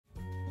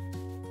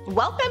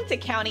Welcome to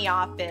County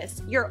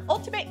Office, your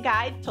ultimate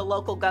guide to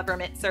local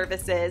government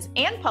services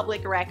and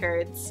public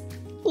records.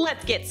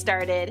 Let's get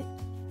started.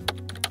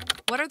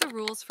 What are the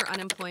rules for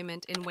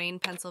unemployment in Wayne,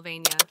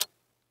 Pennsylvania?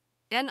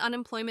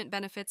 Unemployment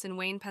benefits in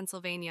Wayne,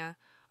 Pennsylvania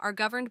are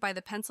governed by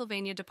the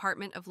Pennsylvania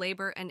Department of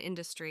Labor and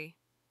Industry.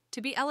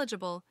 To be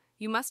eligible,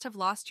 you must have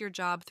lost your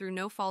job through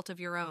no fault of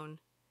your own.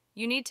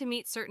 You need to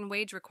meet certain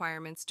wage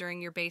requirements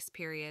during your base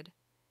period.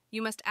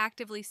 You must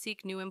actively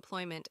seek new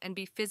employment and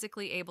be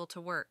physically able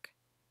to work.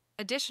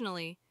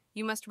 Additionally,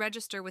 you must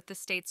register with the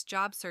state's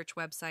job search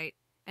website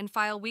and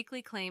file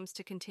weekly claims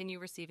to continue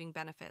receiving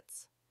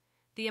benefits.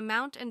 The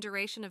amount and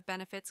duration of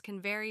benefits can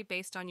vary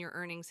based on your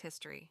earnings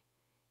history.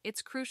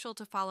 It's crucial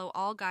to follow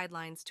all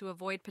guidelines to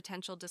avoid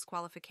potential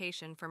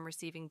disqualification from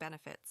receiving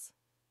benefits.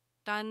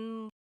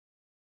 Done.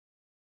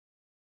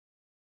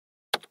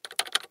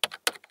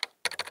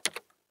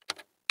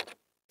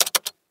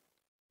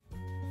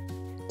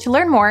 To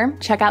learn more,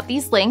 check out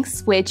these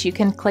links, which you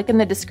can click in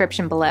the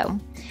description below.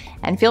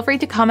 And feel free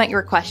to comment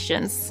your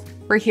questions.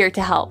 We're here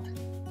to help.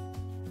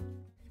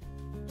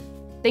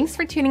 Thanks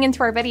for tuning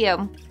into our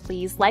video.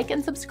 Please like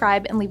and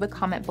subscribe and leave a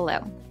comment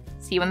below.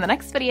 See you in the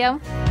next video.